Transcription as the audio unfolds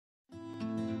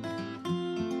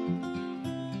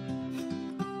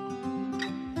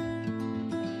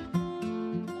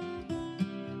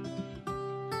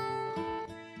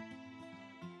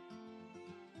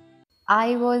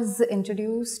I was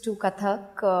introduced to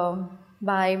Kathak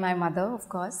by my mother, of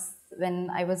course, when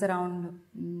I was around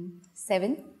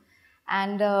 7.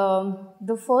 And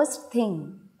the first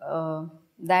thing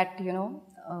that,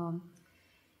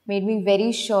 made me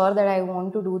very sure that I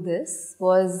want to do this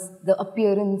was the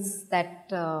appearance that,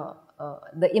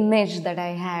 the image that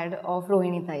I had of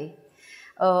Rohini Bhate.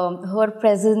 Her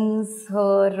presence,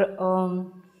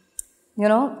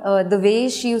 the way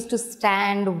she used to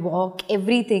stand, walk,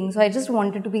 everything. So I just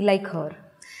wanted to be like her.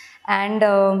 And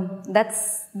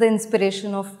that's the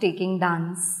inspiration of taking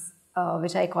dance,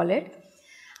 which I call it.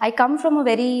 I come from a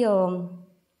very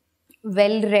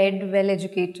well-read,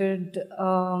 well-educated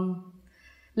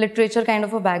literature kind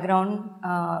of a background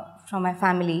from my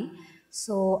family.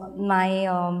 So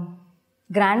my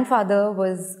grandfather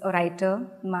was a writer,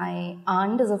 my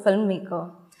aunt is a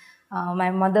filmmaker,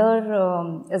 my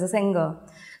mother is a singer.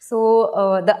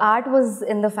 So the art was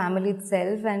in the family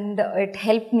itself, and it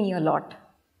helped me a lot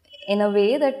in a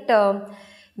way that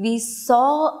we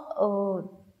saw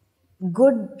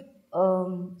good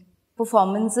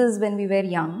performances when we were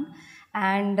young,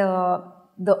 and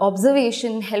the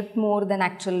observation helped more than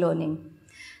actual learning.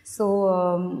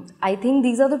 So I think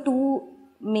these are the two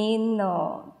main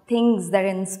things that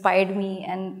inspired me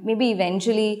and maybe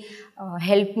eventually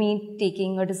helped me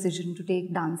taking a decision to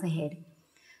take dance ahead.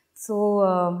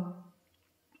 So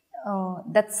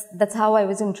that's how I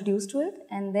was introduced to it.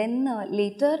 And then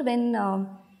later when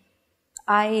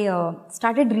I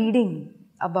started reading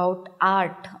about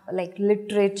art, like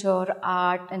literature,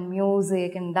 art and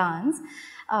music and dance,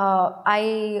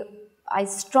 I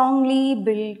strongly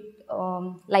built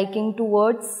liking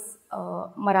towards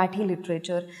Marathi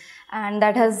literature, and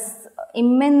that has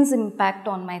immense impact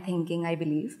on my thinking, I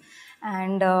believe.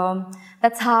 And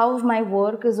that's how my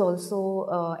work is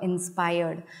also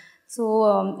inspired.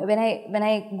 So when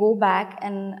I go back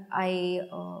and I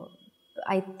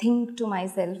think to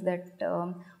myself that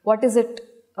what is it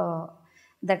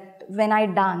that when I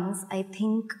dance, I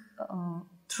think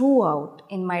throughout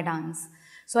in my dance.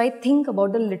 So I think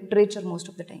about the literature most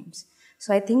of the times.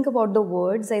 So I think about the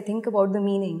words, I think about the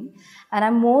meaning, and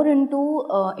I'm more into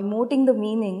emoting the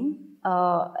meaning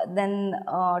than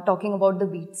talking about the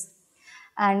beats.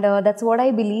 And that's what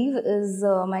I believe is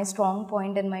my strong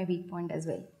point and my weak point as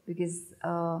well, because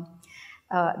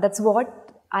that's what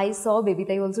I saw Baby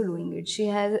Tai also doing it. She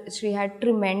had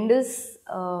tremendous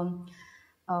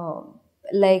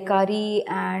laikari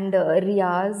and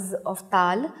riyaz of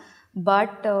tal,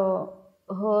 but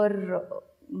her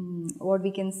what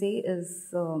we can say is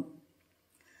her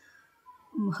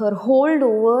hold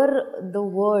over the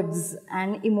words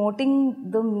and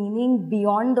emoting the meaning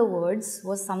beyond the words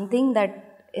was something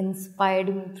that inspired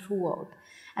me throughout.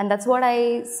 And that's what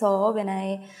I saw when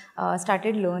I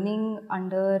started learning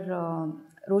under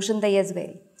Roshan Datye as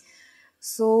well.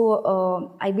 So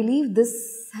I believe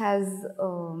this has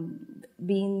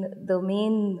been the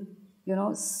main,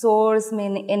 source,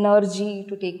 main energy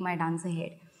to take my dance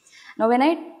ahead. Now, when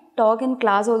I talk in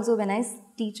class also, when I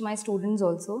teach my students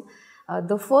also,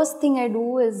 the first thing I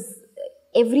do is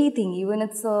everything, even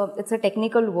it's a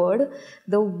technical word,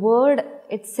 the word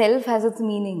itself has its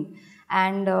meaning.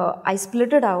 And I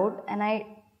split it out and I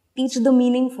teach the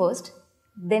meaning first,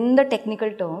 then the technical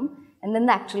term, and then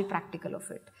the actual practical of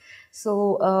it.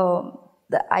 So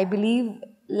I believe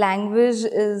language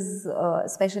is,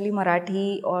 especially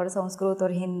Marathi or Sanskrit or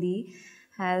Hindi,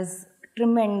 has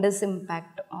tremendous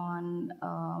impact on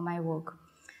my work.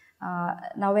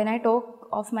 Now when I talk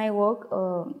of my work,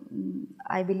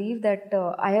 I believe that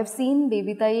I have seen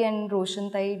Baby Tai and Roshan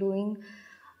Datye doing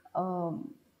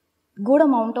good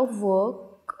amount of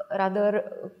work, rather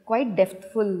quite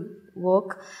depthful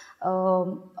work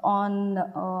on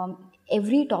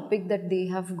every topic that they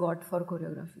have got for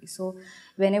choreography. So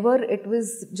whenever it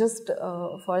was just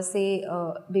for say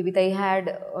Baby Tai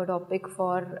had a topic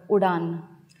for Udan.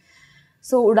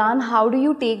 So Udan, how do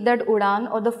you take that Udan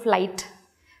or the flight?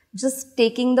 Just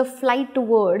taking the flight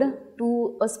word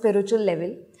to a spiritual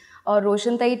level, or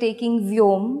Roshan Datye taking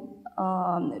Vyom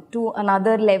to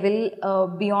another level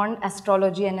beyond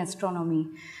astrology and astronomy.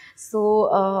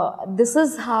 So this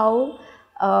is how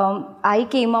I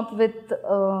came up with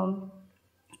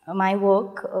my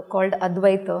work called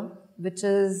Advaita, which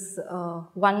is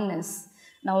oneness.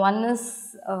 Now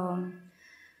oneness,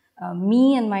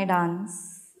 me and my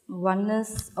dance,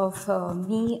 oneness of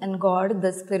me and God,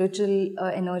 the spiritual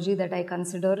energy that I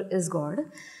consider is God.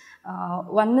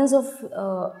 Oneness of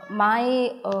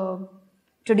my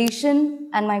tradition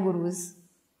and my gurus.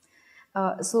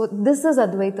 So this is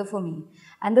Advaita for me.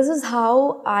 And this is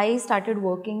how I started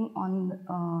working on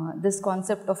this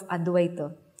concept of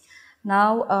Advaita.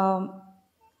 Now,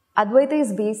 Advaita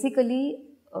is basically,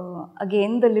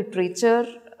 again, the literature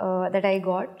that I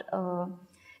got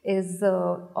is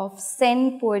of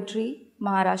Sen poetry,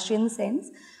 Maharashtrian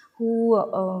Sens,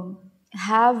 who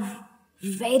have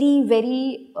very,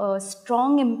 very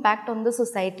strong impact on the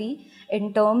society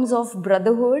in terms of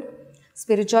brotherhood,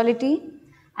 spirituality,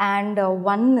 and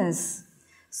oneness.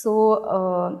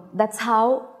 So that's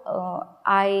how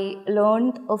I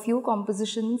learned a few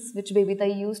compositions which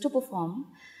Bebitai used to perform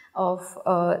of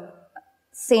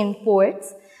saint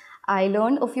poets. I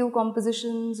learned a few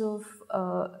compositions of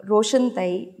Roshan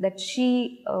Datye that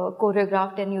she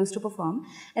choreographed and used to perform,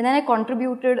 and then I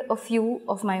contributed a few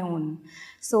of my own.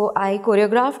 So I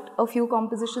choreographed a few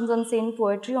compositions on saint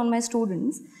poetry on my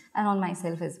students and on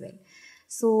myself as well.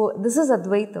 So this is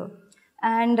Advaita,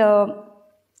 and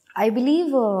I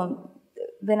believe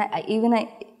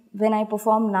when I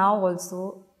perform now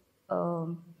also,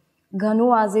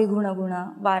 Ghanu aze guna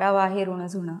guna, vara vahe runa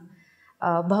zuna,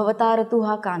 bhavataratu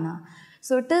ha kana.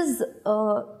 So it is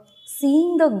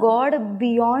seeing the God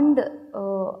beyond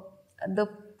the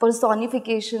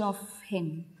personification of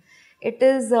Him. It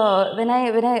is when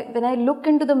I look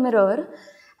into the mirror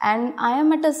and I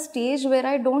am at a stage where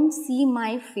I don't see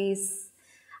my face,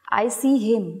 I see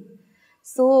Him.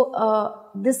 So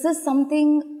this is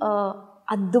something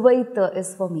Advaita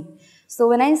is for me. So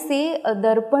when I say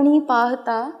darpani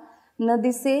pahata na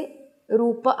dise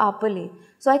rupa apale,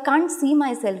 so I can't see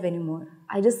myself anymore.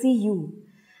 I just see you,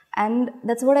 and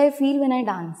that's what I feel when I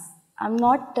dance. I'm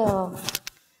not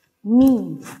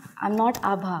me. I'm not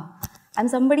Abha. I'm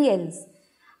somebody else,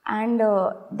 and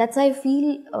that's I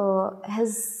feel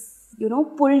has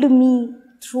pulled me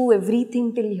through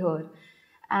everything till here.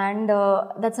 And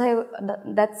that's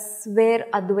where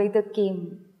Advaita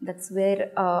came. That's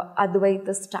where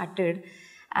Advaita started.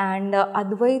 And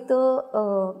Advaita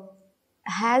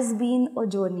has been a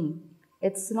journey.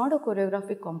 It's not a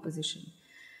choreographic composition.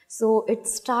 So it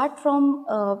starts from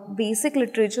basic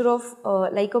literature of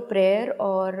like a prayer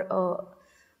or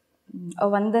a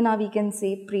vandana, we can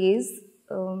say, praise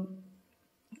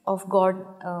of God,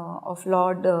 of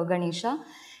Lord Ganesha.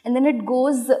 And then it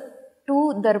goes to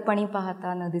Darpani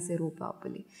Pahata na dise rupa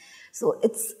apale. So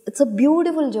it's a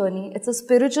beautiful journey, it's a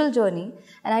spiritual journey,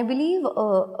 and I believe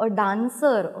a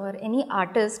dancer or any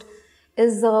artist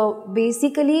is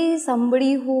basically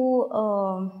somebody who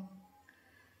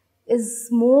is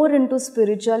more into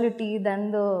spirituality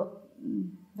than the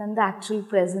actual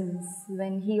presence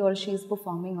when he or she is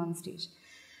performing on stage.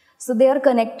 So they are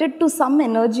connected to some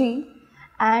energy,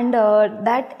 and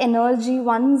that energy,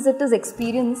 once it is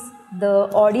experienced, the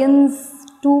audience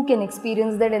too can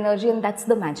experience that energy, and that's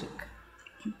the magic.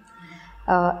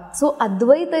 So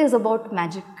Advaita is about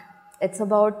magic. It's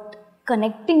about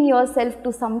connecting yourself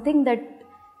to something that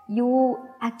you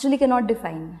actually cannot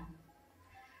define.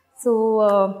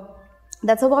 So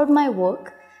that's about my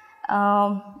work.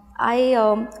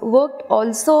 I worked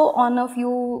also on a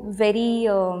few very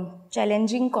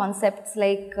challenging concepts,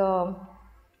 like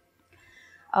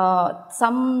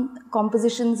some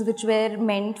compositions which were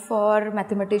meant for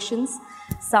mathematicians,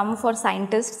 some for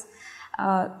scientists.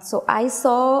 So I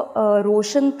saw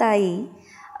Roshan Datye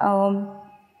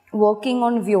working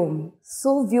on Vyom.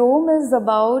 So Vyom is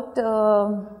about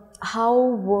how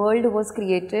world was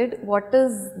created, what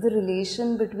is the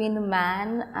relation between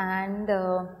man and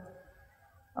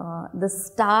the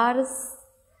stars,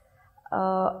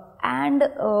 and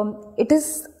it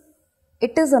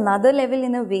is another level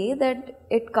in a way that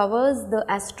it covers the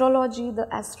astrology, the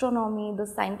astronomy, the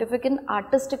scientific and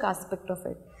artistic aspect of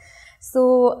it.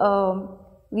 So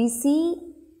we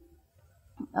see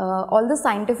all the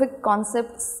scientific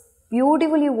concepts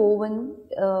beautifully woven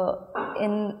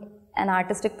in an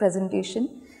artistic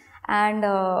presentation, and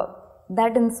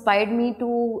that inspired me to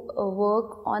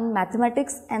work on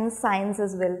mathematics and science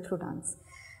as well through dance.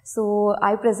 So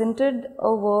I presented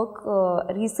a work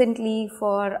recently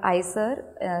for ISER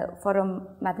for a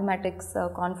mathematics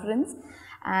conference,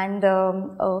 and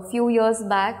a few years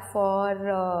back for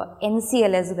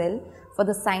NCL as well, for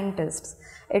the scientists.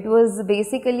 It was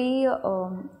basically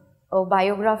a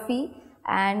biography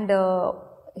and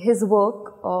his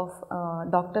work of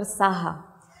Dr. Saha.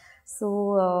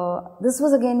 So this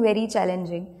was again very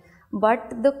challenging,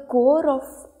 but the core of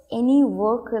any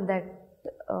work that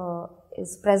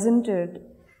is presented,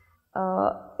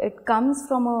 it comes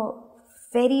from a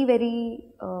very, very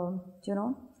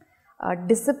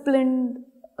disciplined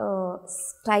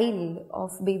style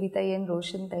of Bebitai and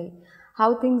Roshan Datye,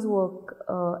 how things work.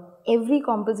 Every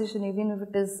composition, even if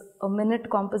it is a minute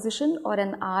composition or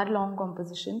an hour-long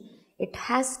composition, it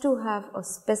has to have a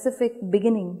specific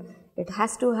beginning It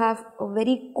has to have a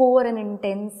very core and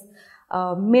intense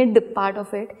mid part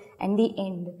of it and the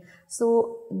end.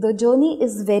 So the journey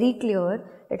is very clear.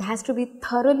 It has to be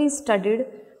thoroughly studied,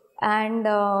 and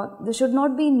there should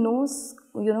not be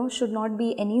should not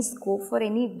be any scope for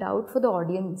any doubt for the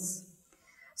audience.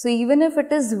 So even if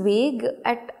it is vague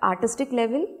at artistic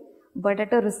level, but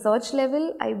at a research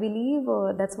level, I believe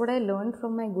that's what I learned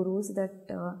from my gurus, that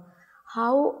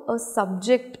how a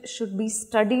subject should be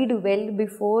studied well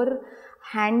before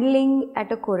handling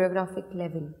at a choreographic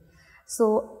level.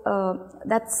 So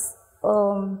that's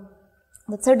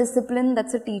a discipline,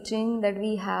 that's a teaching that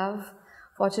we have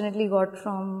fortunately got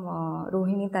from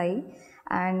Rohini Tai,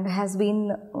 and has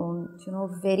been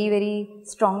very, very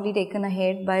strongly taken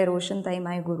ahead by Roshan Tai,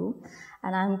 my guru,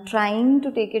 and I'm trying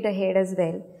to take it ahead as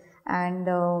well, and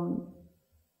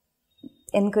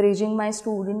encouraging my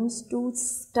students to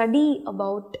study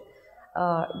about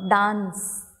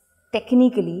dance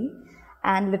technically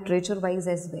and literature wise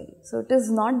as well. So it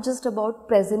is not just about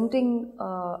presenting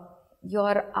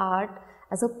your art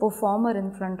as a performer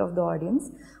in front of the audience,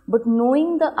 but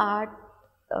knowing the art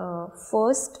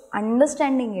first,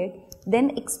 understanding it,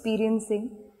 then experiencing,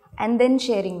 and then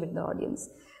sharing with the audience.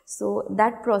 So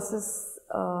that process,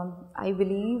 I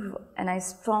believe, and I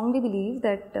strongly believe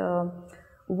that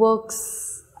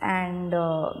works, and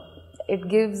it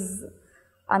gives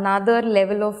another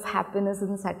level of happiness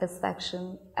and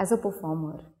satisfaction as a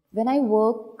performer. When I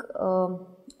work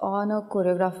on a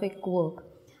choreographic work,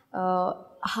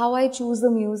 how I choose the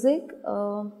music,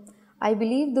 I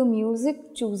believe the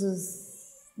music chooses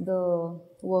the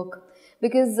work,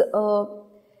 because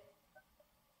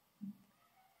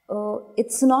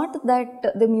it's not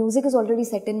that the music is already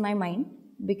set in my mind,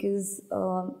 because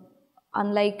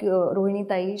unlike Rohini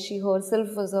Tai, she herself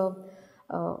was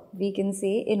we can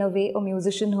say in a way a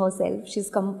musician herself. She's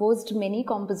composed many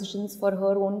compositions for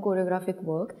her own choreographic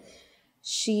work.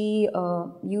 She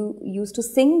used to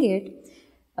sing it.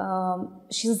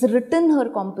 She's written her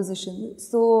composition.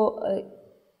 So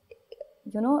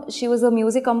she was a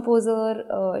music composer,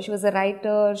 she was a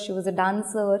writer, she was a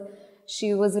dancer,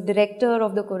 she was a director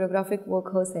of the choreographic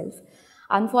work herself.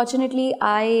 Unfortunately,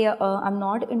 I am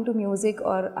not into music,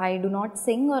 or I do not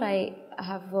sing, or I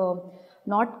have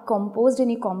not composed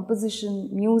any composition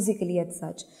musically as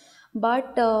such.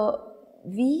 But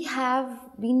we have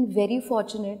been very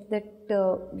fortunate that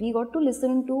we got to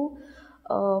listen to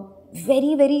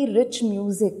very, very rich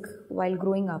music while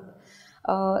growing up.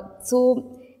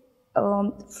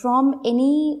 From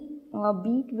any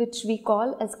beat which we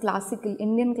call as classical,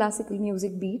 Indian classical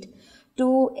music beat,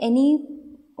 to any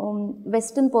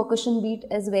Western percussion beat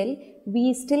as well,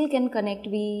 we still can connect.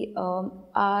 We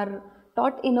are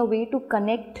taught in a way to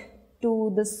connect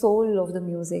to the soul of the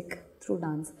music through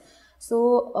dance.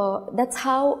 So that's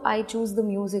how I choose the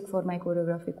music for my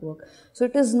choreographic work. So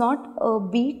it is not a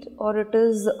beat, or it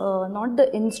is not the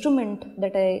instrument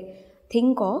that I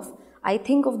think of. I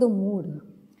think of the mood,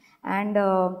 and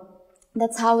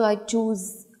that's how I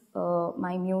choose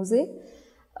my music.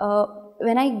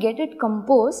 When I get it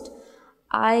composed,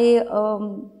 I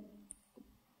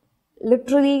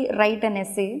literally write an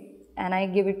essay and I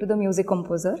give it to the music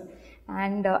composer,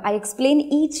 and I explain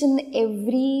each and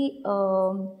every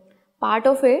part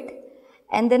of it,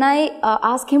 and then I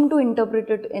ask him to interpret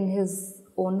it in his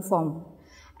own form,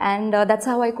 and that's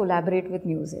how I collaborate with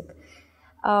music.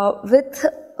 With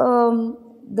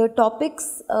the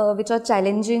topics which are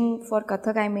challenging for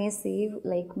Kathak, I may say,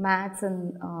 like maths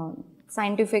and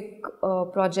scientific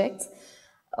projects,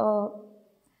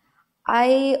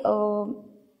 I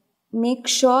make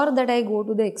sure that I go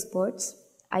to the experts.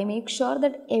 I make sure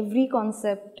that every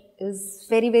concept is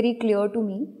very, very clear to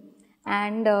me.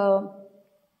 And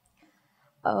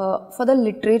for the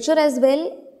literature as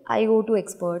well, I go to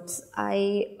experts.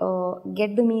 I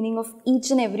get the meaning of each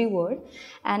and every word.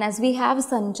 And as we have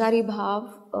Sanchari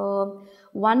Bhav,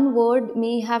 one word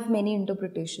may have many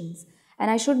interpretations.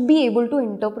 And I should be able to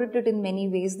interpret it in many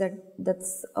ways.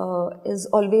 That's is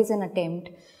always an attempt.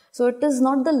 So it is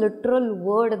not the literal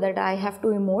word that I have to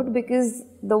emote, because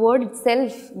the word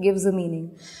itself gives a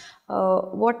meaning.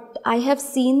 What I have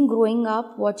seen growing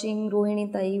up, watching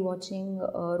Rohini Tai, watching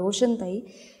Roshan Tai,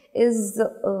 is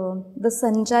the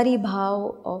Sanchari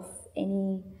Bhav of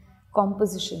any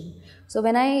composition. So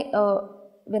when I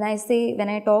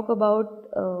talk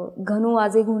about Ghanu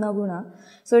Aze Guna Guna,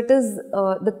 so it is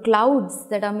the clouds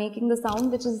that are making the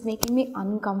sound, which is making me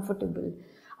uncomfortable.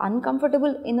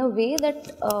 Uncomfortable in a way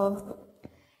that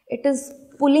it is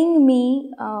pulling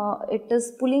me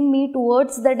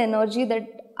towards that energy that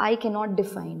I cannot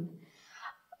define.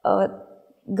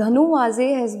 Ghanu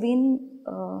Aze has been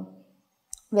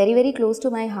very, very close to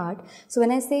my heart. So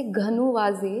when I say Ghanu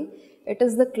Vaze, it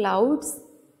is the clouds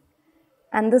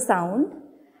and the sound.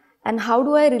 And how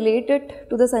do I relate it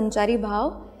to the Sanchari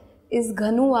Bhav? Is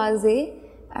Ghanu Vaze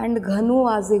and Ghanu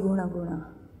Vaze Guna Guna.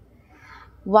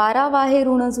 Vara Vahe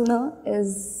Runa Zuna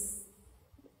is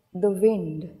the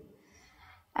wind,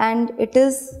 and it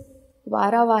is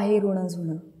Vara Vahe Runa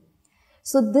Zuna.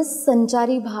 So this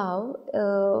Sanchari Bhav,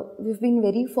 we've been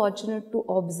very fortunate to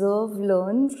observe,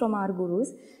 learn from our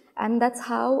gurus, and that's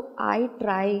how I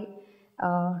try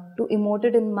to emote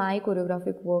it in my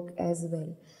choreographic work as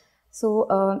well. So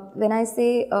when I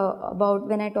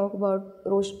talk about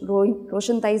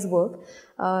Roshan Tai's work,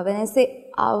 when I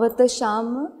say Avat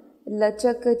Sham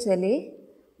Lachak Chale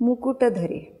Mukuta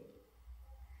Dhare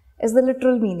is the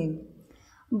literal meaning.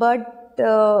 But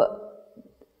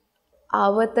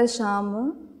Avat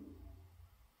Sham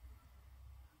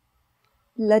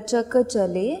Lachak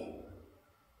Chale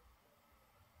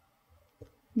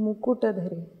Mukuta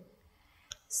Dhare.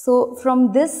 So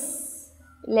from this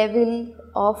level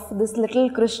of this little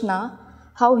Krishna,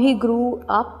 how he grew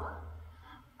up,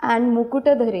 and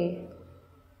Mukuta Dhare,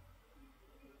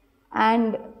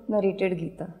 and narrated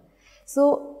Gita.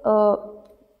 So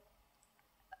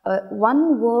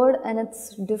one word and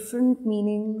its different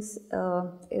meanings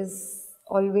is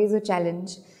always a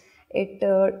challenge. It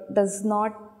does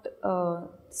not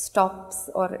stops,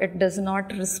 or it does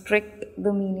not restrict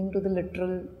the meaning to the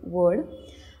literal word,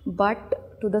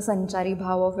 but to the Sanchari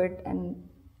Bhav of it, and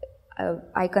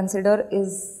I consider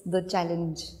is the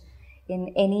challenge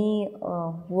in any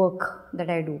work that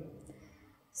I do.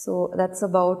 So that's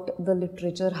about the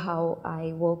literature, how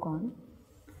I work on.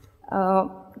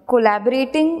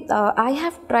 Collaborating, I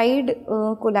have tried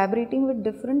collaborating with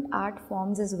different art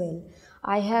forms as well.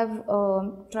 I have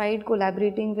tried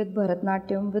collaborating with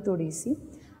Bharatnatyam, with Odissi.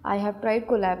 I have tried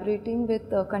collaborating with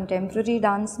contemporary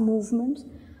dance movements.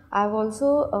 I have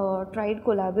also tried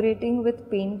collaborating with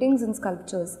paintings and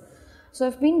sculptures. So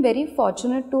I've been very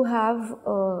fortunate to have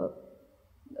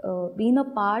been a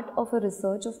part of a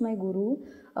research of my guru,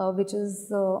 which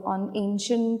is on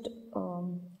ancient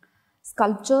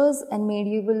sculptures and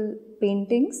medieval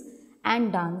paintings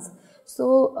and dance.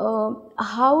 So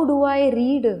how do I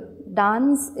read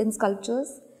dance in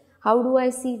sculptures? How do I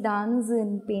see dance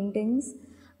in paintings?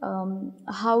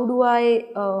 How do I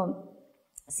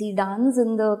see dance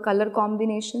in the color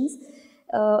combinations?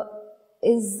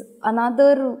 Is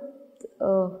another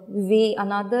way,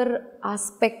 another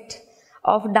aspect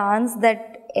of dance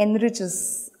that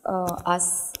enriches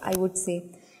us, I would say.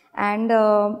 And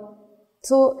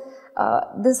so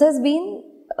this has been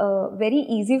very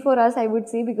easy for us, I would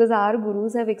say, because our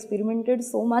gurus have experimented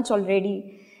so much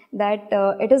already that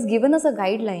it has given us a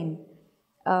guideline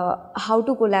how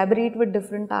to collaborate with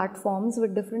different art forms,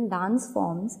 with different dance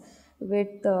forms,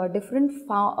 with different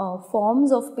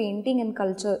forms of painting and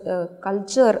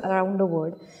culture around the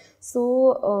world.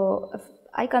 So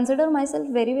I consider myself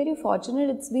very, very fortunate.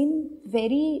 It's been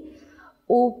very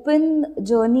open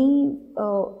journey,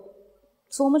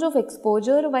 so much of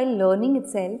exposure while learning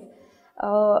itself,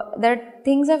 that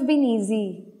things have been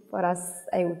easy for us,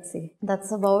 I would say.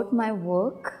 That's about my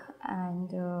work,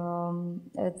 and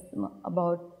it's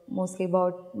mostly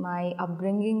about my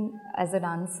upbringing as a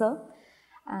dancer,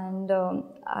 and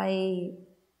I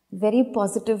very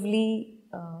positively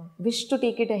wish to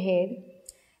take it ahead,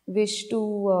 wish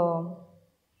to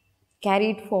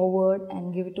carry it forward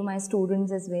and give it to my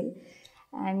students as well.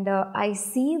 And I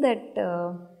see that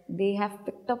they have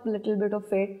picked up a little bit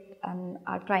of it and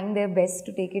are trying their best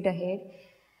to take it ahead,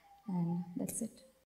 and that's it.